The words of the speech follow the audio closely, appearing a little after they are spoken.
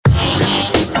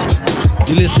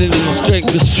You're listening to the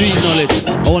strength of street knowledge.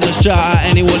 I want to shout out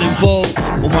anyone involved,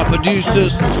 all my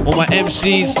producers, all my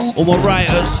MCs, all my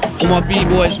writers, all my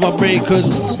b-boys, my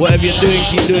breakers. Whatever you're doing,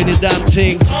 keep doing your damn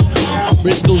thing.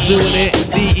 Bristol's doing it,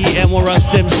 DEM or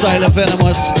us, them style of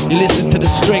venomous. You listen to the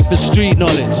strength of street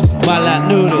knowledge. Man like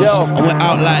Noodlez, and we're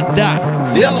out like that.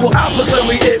 See, that's what happens when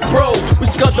we hit bro. We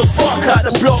scud the fuck out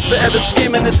the block, forever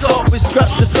skimming the top. We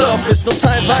scratch the surface, no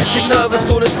time for acting nervous.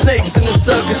 All the snakes in the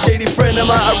circus, shady friend of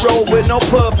mine, I roll with no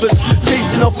purpose.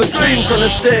 Chasing off of dreams on the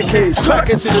staircase,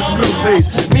 cracking through the screw face.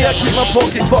 Me, I keep my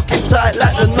pocket fucking tight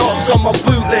like the knots on my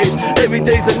bootlace. Every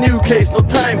day's a new case, no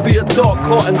time for your dark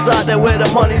cottons out there where the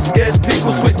money scares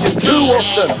people switching too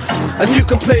often. And you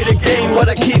can play the game, but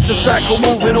it keeps the cycle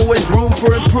moving, always room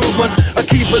for improvement. I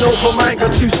keep an open mind,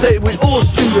 got you say with all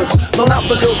students. Don't have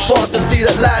to look far to see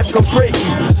that life can break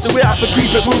you, so we have to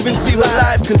keep it moving, see where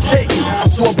life can take you.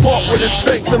 So I bought with the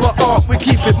strength of my art, we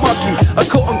keep it mucky. I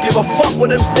couldn't give a fuck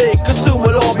what them say, cause soon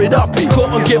we'll all be duppy.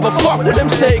 Couldn't give a fuck what them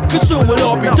say, cause soon we'll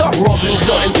all be duppy. Robbing,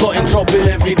 shotting, plotting, dropping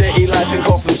everyday life in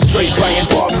Gotham straight, banging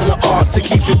bars on the art to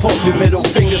keep it popping. Middle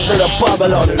fingers to the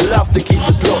Babylon who love to keep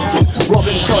us locked in.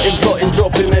 Robbing, shotting, plotting,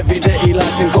 dropping everyday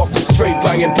life in Gotham straight,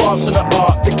 banging bars on the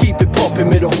art to keep it popping.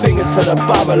 Middle fingers to the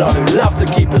Babylon who love to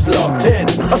keep us locked in.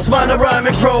 I smile the rhyme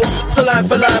and grow, so line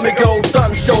for line we go.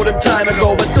 Done show them time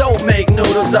ago, but don't make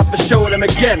noodles, I have to show them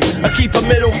again. I keep a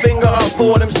middle finger up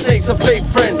for them snakes are fake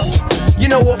friends. You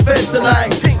know what feds are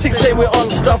like. Ticks say we're on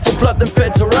stuff, for blood them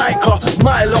feds are right.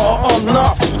 My law on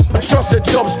enough. I trust the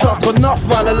job's tough, but enough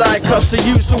man are like us. So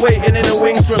used to waiting in the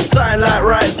wings for a sign like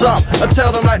rise up. I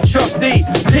tell them like Chuck D,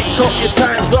 tick tock, your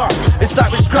time's up. It's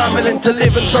like we're scrambling to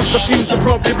live and trust the fuse will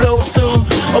probably blow soon.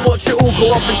 I watch it all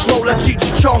go up in smoke like Cheech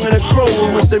and Chong in a grow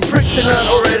room. With them pricks in learn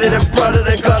already, then brother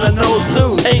they're gonna know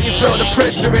soon. Ain't you felt the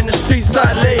pressure in the street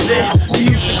side lately?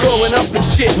 You used to growing up and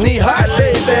shit, knee high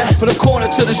lately. From the corner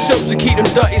to the shows to keep them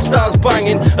dirty styles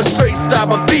banging. A straight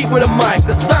stab, a beat with a mic,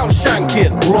 the sound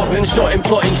shanking. Robbing, shotting,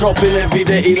 plotting, dropping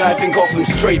everyday life in Gotham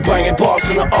straight, banging bars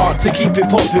on the art to keep it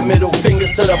popping. Middle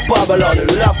fingers to the Babylon who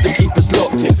love to keep us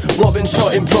locked in. Robbing,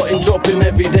 shotting, plotting, dropping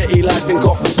everyday life in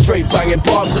Gotham straight, banging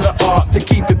bars on the art to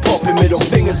keep it popping. Middle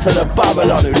fingers to the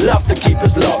Babylon who love to keep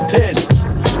us locked in.